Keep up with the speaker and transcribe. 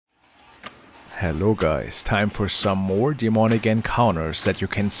Hello guys, time for some more demonic encounters that you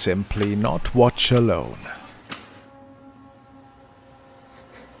can simply not watch alone.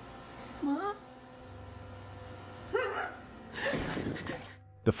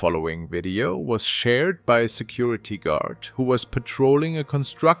 The following video was shared by a security guard who was patrolling a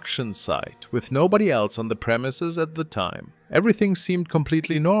construction site with nobody else on the premises at the time. Everything seemed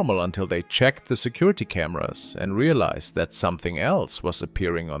completely normal until they checked the security cameras and realized that something else was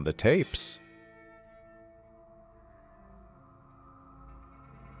appearing on the tapes.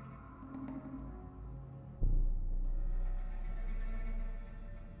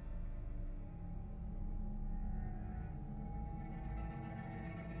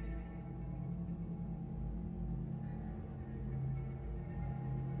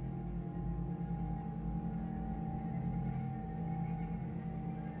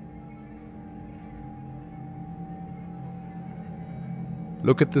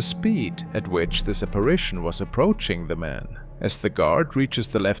 Look at the speed at which this apparition was approaching the man. As the guard reaches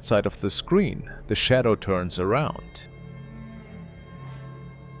the left side of the screen, the shadow turns around.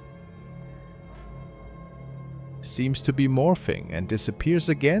 Seems to be morphing and disappears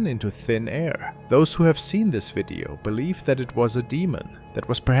again into thin air. Those who have seen this video believe that it was a demon that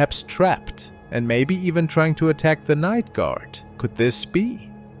was perhaps trapped and maybe even trying to attack the night guard. Could this be?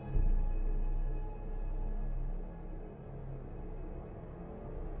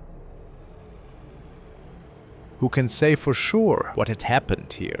 Who can say for sure what had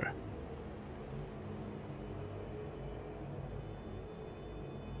happened here?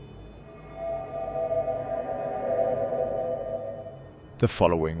 The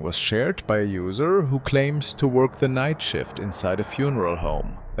following was shared by a user who claims to work the night shift inside a funeral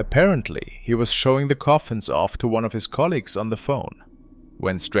home. Apparently, he was showing the coffins off to one of his colleagues on the phone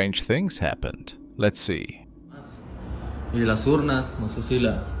when strange things happened. Let's see. Y las urnas, no sé si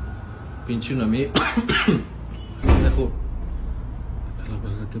la pinche una mía. Dejo. La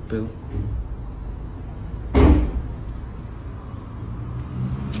verga, qué pedo.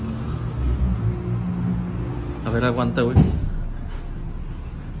 A ver, aguanta, güey.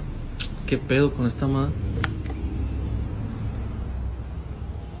 ¿Qué pedo con esta madre?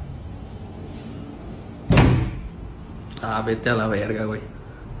 Ah, vete a la verga, güey.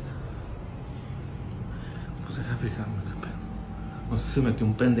 Pues deja fijarme, qué pedo. No sé si metió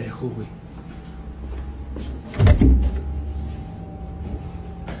un pendejo, güey.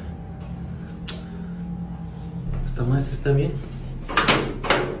 ¿Esta madre está bien?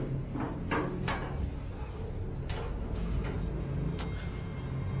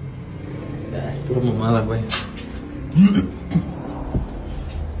 Es pura mamada, güey.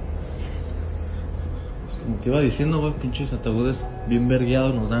 Pues como te iba diciendo, güey, pinches ataúdes bien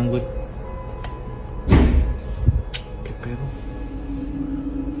vergueados nos dan, güey. ¿Qué pedo?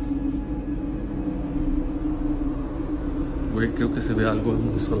 Güey, creo que se ve algo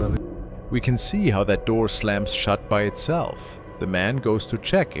muy suave. We can see how that door slams shut by itself. The man goes to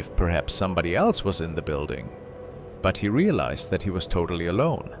check if perhaps somebody else was in the building. But he realized that he was totally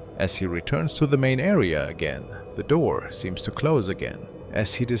alone. As he returns to the main area again, the door seems to close again.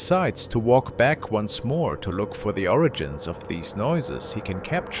 As he decides to walk back once more to look for the origins of these noises, he can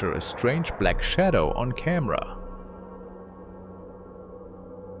capture a strange black shadow on camera.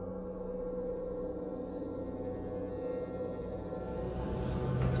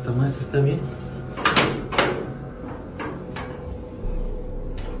 ¿Esta madre está bien?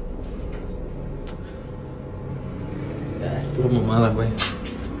 Es pura mamada, güey.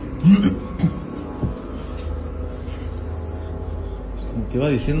 Pues como te iba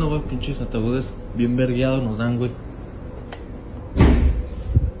diciendo, güey, pinches ataúdes bien vergueados nos dan, güey.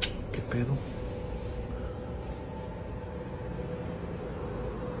 ¿Qué pedo?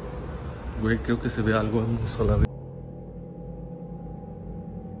 Güey, creo que se ve algo muy suave.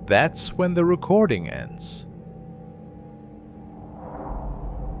 That's when the recording ends.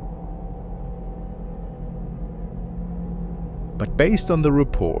 But based on the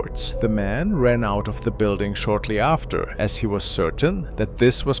reports, the man ran out of the building shortly after, as he was certain that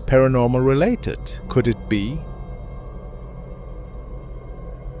this was paranormal related. Could it be?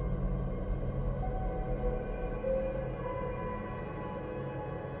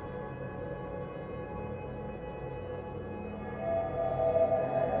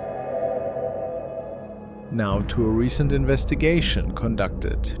 Now to a recent investigation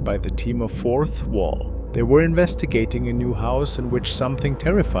conducted by the team of Fourth Wall. They were investigating a new house in which something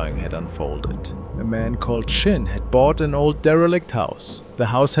terrifying had unfolded. A man called Shin had bought an old derelict house. The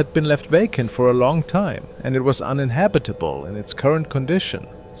house had been left vacant for a long time, and it was uninhabitable in its current condition,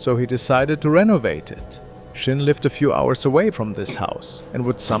 so he decided to renovate it. Shin lived a few hours away from this house and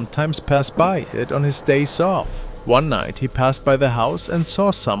would sometimes pass by it on his days off. One night he passed by the house and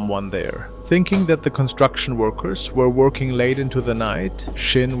saw someone there. Thinking that the construction workers were working late into the night,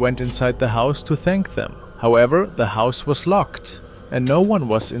 Shin went inside the house to thank them. However, the house was locked and no one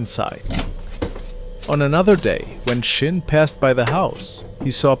was inside. On another day, when Shin passed by the house, he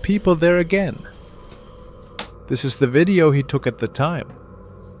saw people there again. This is the video he took at the time.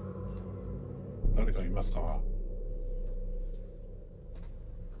 誰かいますか？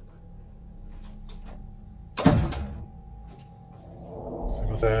すい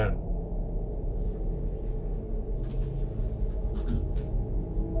ません。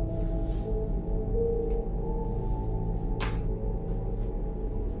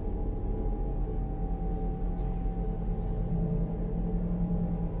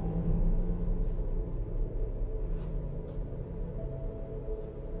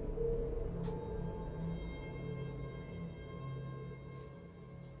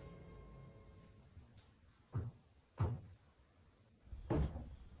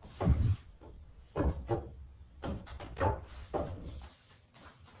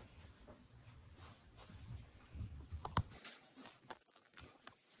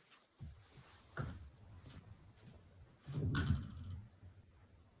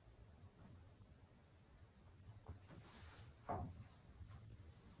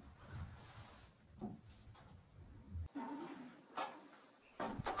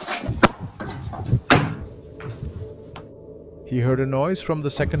He heard a noise from the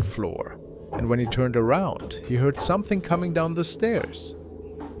second floor, and when he turned around, he heard something coming down the stairs.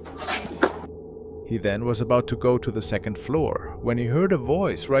 He then was about to go to the second floor when he heard a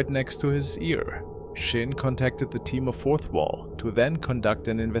voice right next to his ear. Shin contacted the team of Fourth Wall to then conduct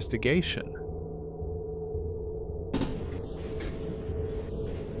an investigation.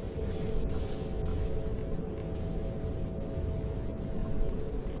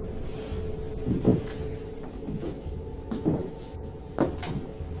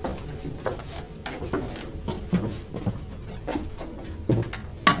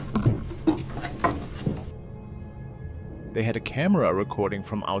 They had a camera recording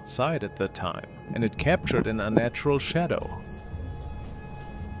from outside at the time, and it captured an unnatural shadow.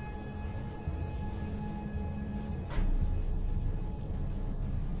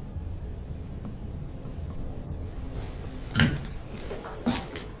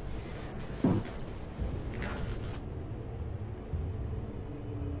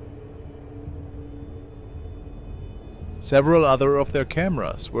 Several other of their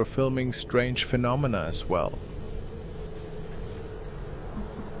cameras were filming strange phenomena as well.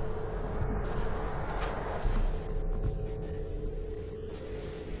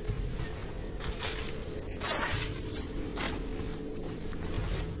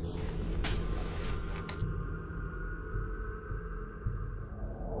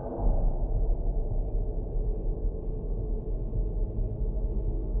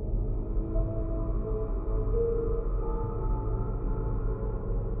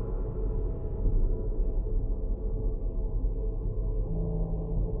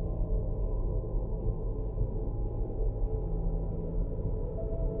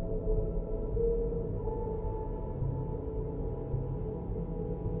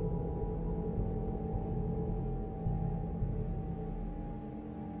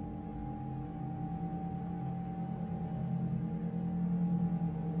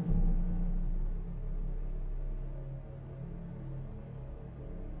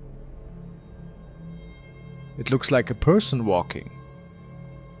 It looks like a person walking.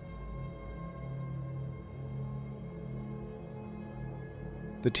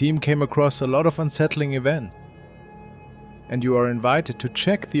 The team came across a lot of unsettling events, and you are invited to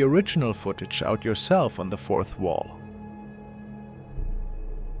check the original footage out yourself on the Fourth Wall.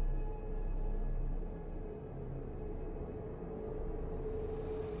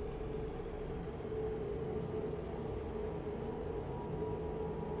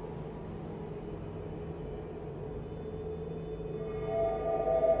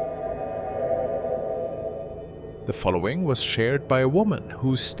 The following was shared by a woman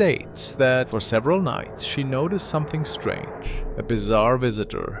who states that for several nights she noticed something strange, a bizarre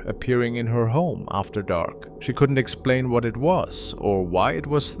visitor appearing in her home after dark. She couldn't explain what it was or why it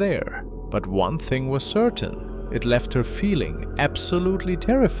was there, but one thing was certain: it left her feeling absolutely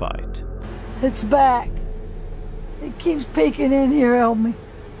terrified. It's back. It keeps peeking in here on me.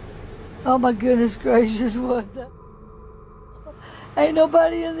 Oh my goodness gracious, what the... Ain't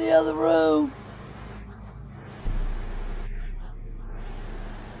nobody in the other room.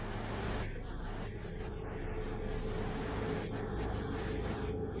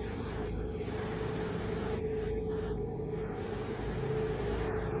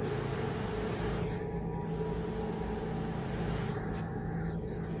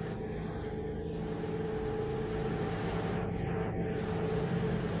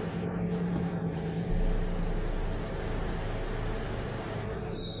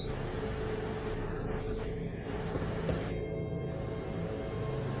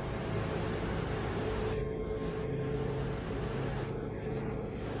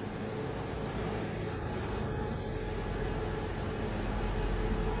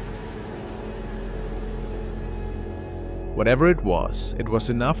 Whatever it was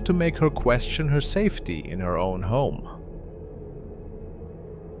enough to make her question her safety in her own home.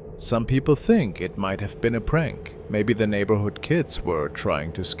 Some people think it might have been a prank. Maybe the neighborhood kids were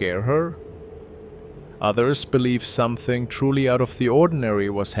trying to scare her. Others believe something truly out of the ordinary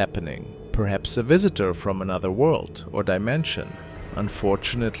was happening, perhaps a visitor from another world or dimension.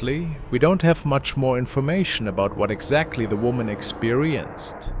 Unfortunately, we don't have much more information about what exactly the woman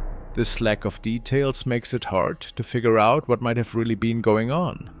experienced. This lack of details makes it hard to figure out what might have really been going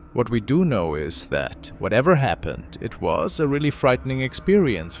on. What we do know is that, whatever happened, it was a really frightening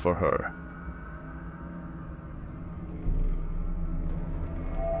experience for her.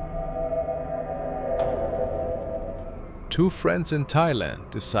 Two friends in Thailand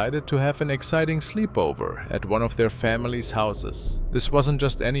decided to have an exciting sleepover at one of their family's houses. This wasn't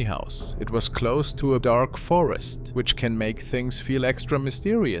just any house, it was close to a dark forest, which can make things feel extra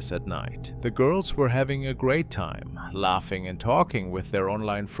mysterious at night. The girls were having a great time, laughing and talking with their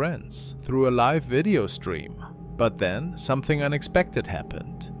online friends through a live video stream. But then, something unexpected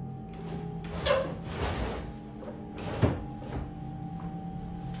happened.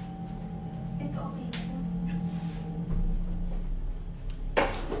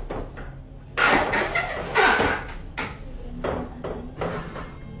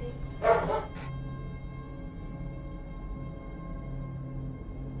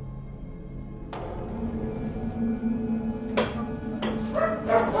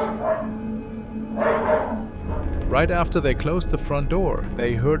 Right after they closed the front door,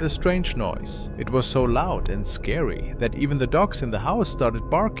 they heard a strange noise. It was so loud and scary that even the dogs in the house started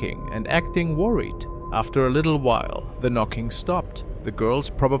barking and acting worried. After a little while, the knocking stopped. The girls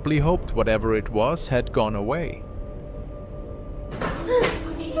probably hoped whatever it was had gone away.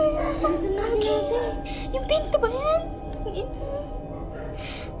 Yung pinto ba yan?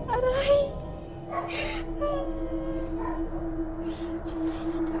 Aray!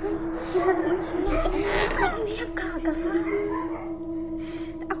 Umiyak ka agad.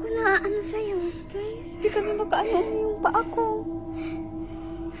 Ako na ano sa'yo. Hindi kami makaano yung paa ko.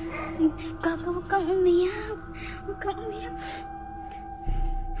 Huwag kang umiyak. Huwag kang umiyak.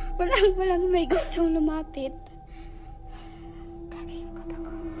 Walang may gustong lumapit. Kagay yung kaba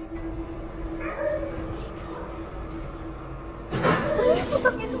ko. Ay,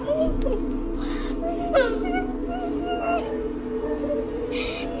 putangin mo.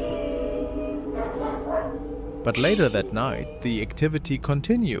 But later that night, the activity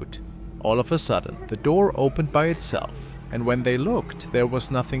continued. All of a sudden, the door opened by itself, and when they looked, there was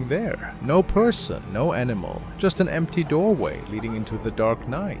nothing there. No person, no animal, just an empty doorway leading into the dark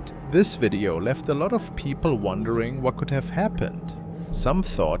night. This video left a lot of people wondering what could have happened. Some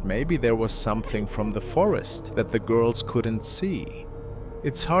thought maybe there was something from the forest that the girls couldn't see.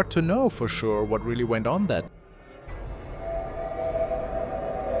 It's hard to know for sure what really went on that.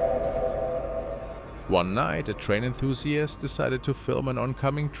 One night, a train enthusiast decided to film an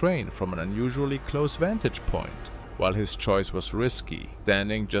oncoming train from an unusually close vantage point. While his choice was risky,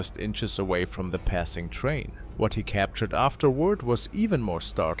 standing just inches away from the passing train, what he captured afterward was even more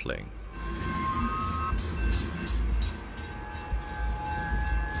startling.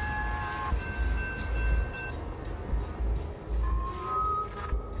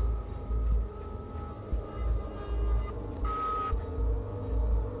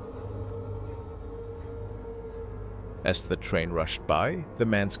 As the train rushed by, the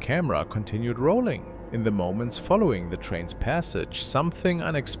man's camera continued rolling. In the moments following the train's passage, something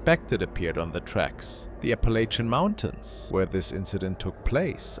unexpected appeared on the tracks. The Appalachian Mountains, where this incident took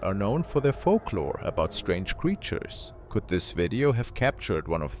place, are known for their folklore about strange creatures. Could this video have captured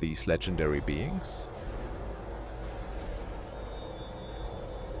one of these legendary beings?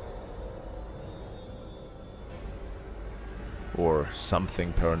 Or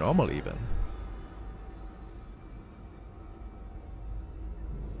something paranormal even?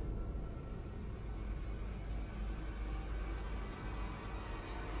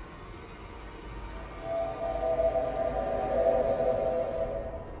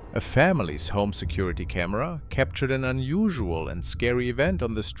 A family's home security camera captured an unusual and scary event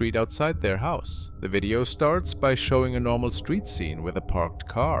on the street outside their house. The video starts by showing a normal street scene with a parked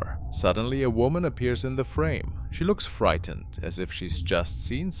car. Suddenly, a woman appears in the frame. She looks frightened, as if she's just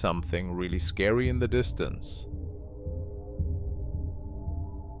seen something really scary in the distance.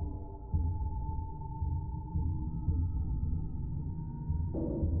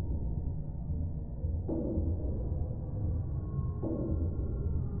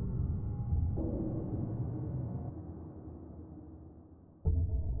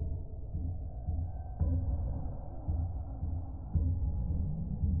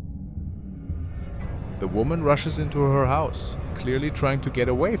 The woman rushes into her house, clearly trying to get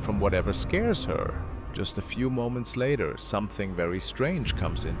away from whatever scares her. Just a few moments later, something very strange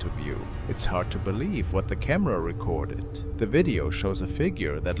comes into view. It's hard to believe what the camera recorded. The video shows a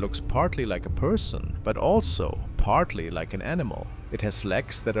figure that looks partly like a person, but also partly like an animal. It has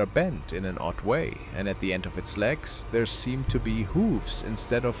legs that are bent in an odd way, and at the end of its legs, there seem to be hooves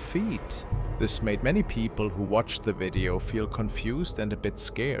instead of feet. This made many people who watched the video feel confused and a bit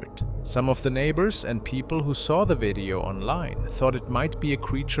scared. Some of the neighbors and people who saw the video online thought it might be a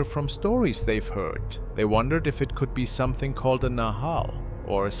creature from stories they've heard. They wondered if it could be something called a Nahal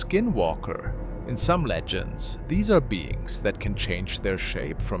or a skinwalker. In some legends, these are beings that can change their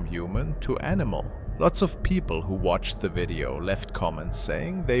shape from human to animal. Lots of people who watched the video left comments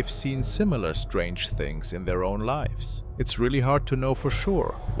saying they've seen similar strange things in their own lives. It's really hard to know for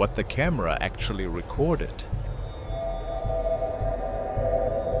sure what the camera actually recorded.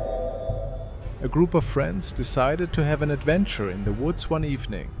 A group of friends decided to have an adventure in the woods one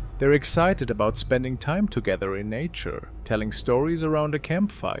evening. They're excited about spending time together in nature, telling stories around a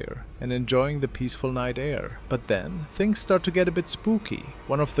campfire, and enjoying the peaceful night air. But then, things start to get a bit spooky.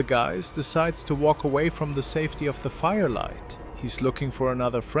 One of the guys decides to walk away from the safety of the firelight. He's looking for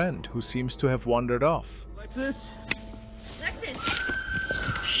another friend who seems to have wandered off. Alexis?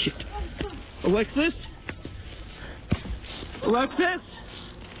 Shit. Alexis? Alexis?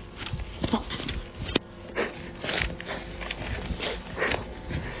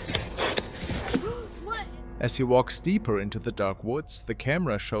 As he walks deeper into the dark woods, the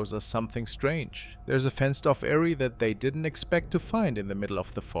camera shows us something strange. There's a fenced-off area that they didn't expect to find in the middle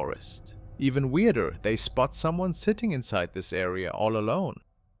of the forest. Even weirder, they spot someone sitting inside this area all alone.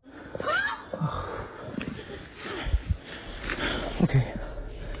 Okay.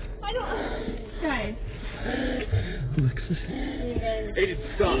 I don't... Guys. Alexis. Hey,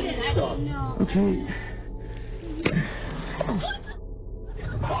 stop. No. Okay.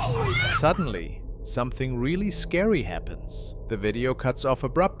 Suddenly, something really scary happens. The video cuts off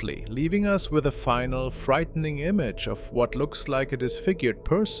abruptly, leaving us with a final, frightening image of what looks like a disfigured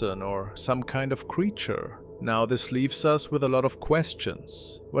person or some kind of creature. Now this leaves us with a lot of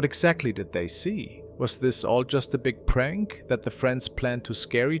questions. What exactly did they see? Was this all just a big prank that the friends planned to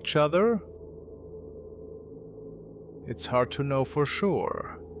scare each other? It's hard to know for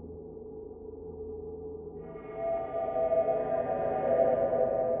sure.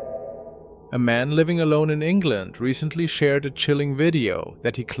 A man living alone in England recently shared a chilling video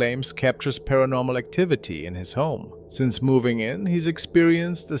that he claims captures paranormal activity in his home. Since moving in, he's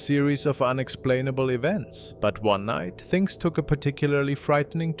experienced a series of unexplainable events, but one night, things took a particularly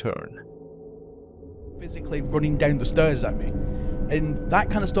frightening turn. Physically running down the stairs at me, and that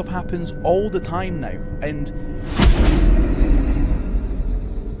kind of stuff happens all the time now. And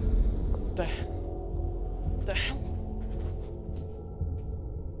the hell?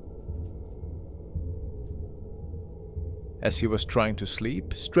 As he was trying to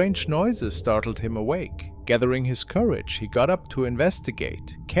sleep, strange noises startled him awake. Gathering his courage, he got up to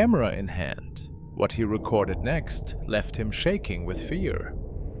investigate, camera in hand. What he recorded next left him shaking with fear.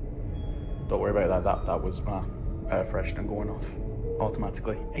 Don't worry about that. That was my air freshener going off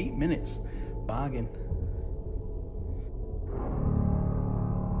automatically. 8 minutes. Bargain.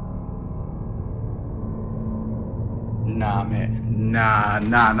 Nah, mate. Nah.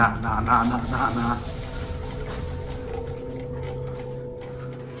 Nope.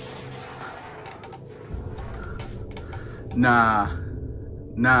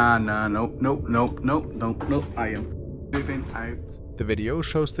 I am moving out. The video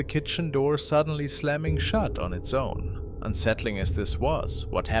shows the kitchen door suddenly slamming shut on its own. Unsettling as this was,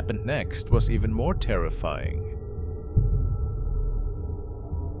 what happened next was even more terrifying.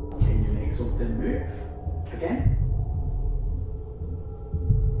 Can you make something move again?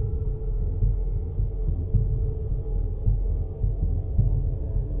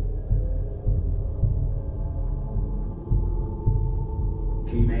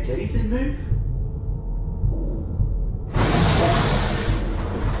 Can you make anything move?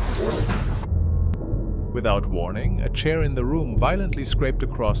 Without warning, a chair in the room violently scraped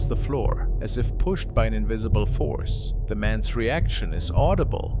across the floor, as if pushed by an invisible force. The man's reaction is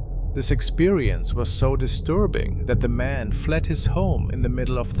audible. This experience was so disturbing that the man fled his home in the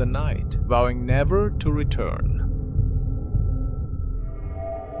middle of the night, vowing never to return.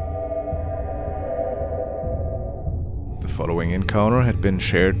 The following encounter had been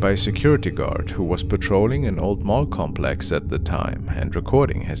shared by a security guard who was patrolling an old mall complex at the time and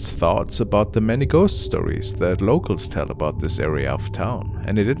recording his thoughts about the many ghost stories that locals tell about this area of town.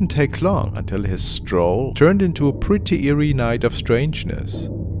 And it didn't take long until his stroll turned into a pretty eerie night of strangeness.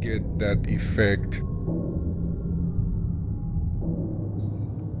 Get that effect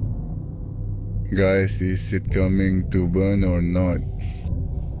Guys, is it coming to burn or not?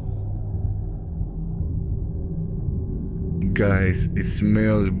 Guys, it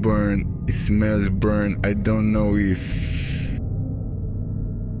smells burn. It smells burn. I don't know if...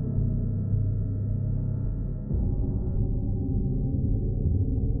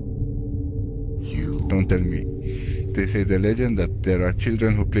 Don't tell me. They say the legend that there are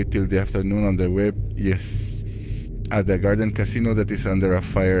children who play till the afternoon on the web. Yes. At the garden casino that is under a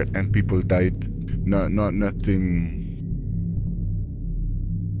fire and people died. Nothing.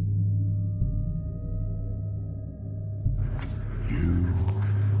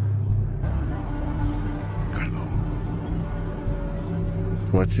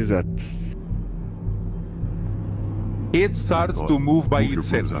 What is that? It starts to move by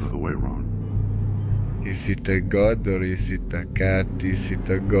itself. Out of the way, Ron. Is it a god or is it a cat? Is it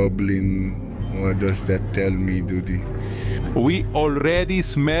a goblin? What does that tell me, Dudy? We already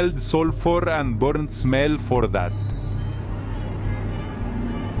smelled sulfur and burnt smell for that.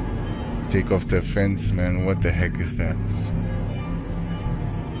 Take off the fence, man. What the heck is that?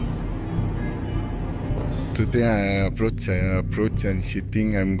 Today I approach and she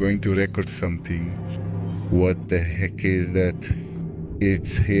think I'm going to record something. What the heck is that?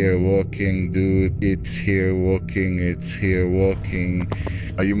 It's here walking, dude. It's here walking. It's here walking.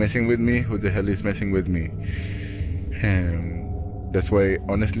 Are you messing with me? Who the hell is messing with me? That's why,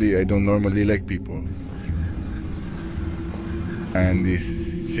 honestly, I don't normally like people. And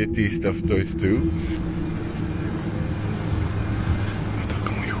these shitty stuffed toys too.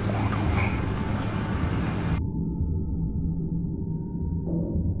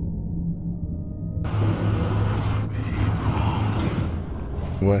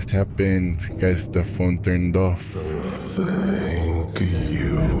 What happened? Guys, the phone turned off. Thank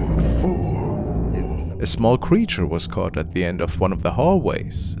you for... A small creature was caught at the end of one of the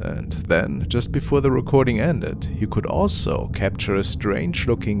hallways, and then, just before the recording ended, you could also capture a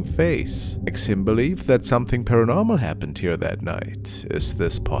strange-looking face. Makes him believe that something paranormal happened here that night. Is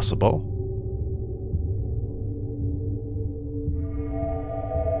this possible?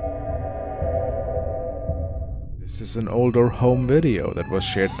 This is an older home video that was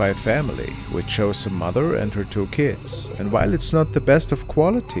shared by a family, which shows a mother and her 2 kids. And while it's not the best of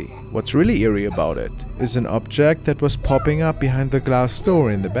quality, what's really eerie about it is an object that was popping up behind the glass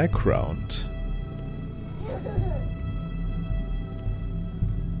door in the background.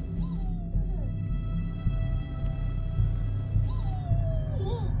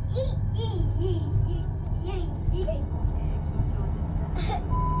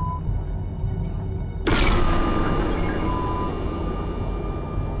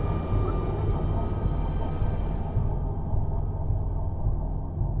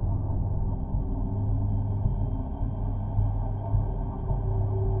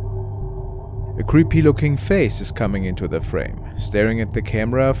 A creepy-looking face is coming into the frame, staring at the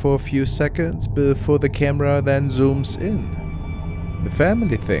camera for a few seconds before the camera then zooms in. The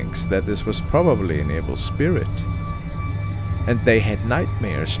family thinks that this was probably an evil spirit. And they had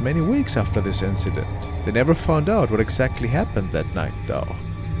nightmares many weeks after this incident. They never found out what exactly happened that night though.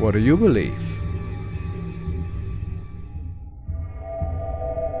 What do you believe?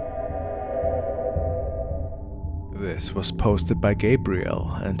 This was posted by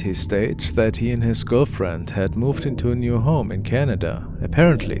Gabriel, and he states that he and his girlfriend had moved into a new home in Canada.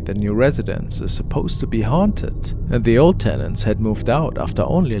 Apparently, the new residence is supposed to be haunted, and the old tenants had moved out after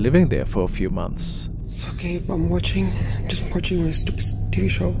only living there for a few months. It's okay, I'm just watching my stupid TV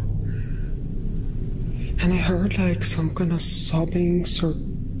show. And I heard like some kind of sobbing,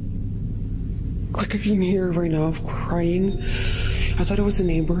 like I can hear right now of crying. I thought it was the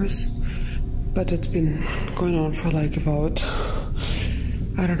neighbors. But it's been going on for like about,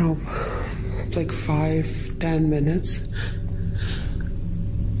 I don't know, like 5-10 minutes.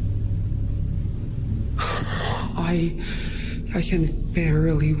 I can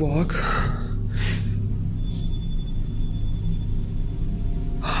barely walk.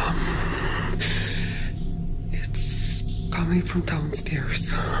 It's coming from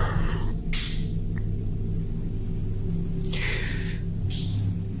downstairs.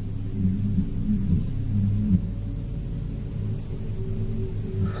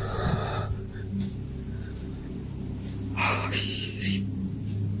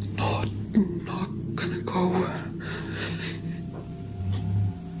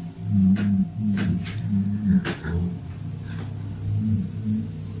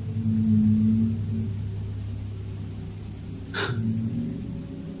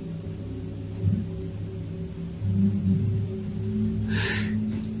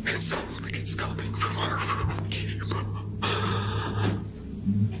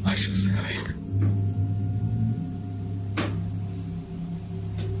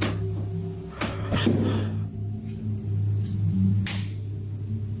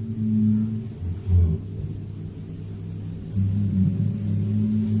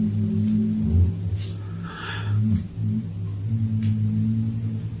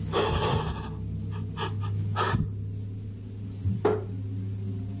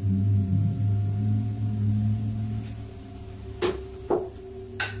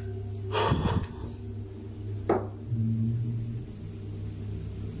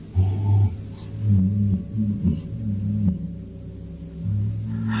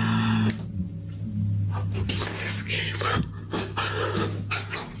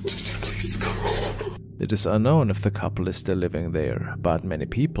 it is unknown if the couple is still living there, but many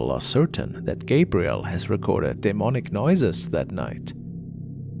people are certain that Gabriel has recorded demonic noises that night,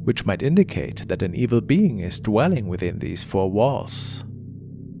 which might indicate that an evil being is dwelling within these four walls.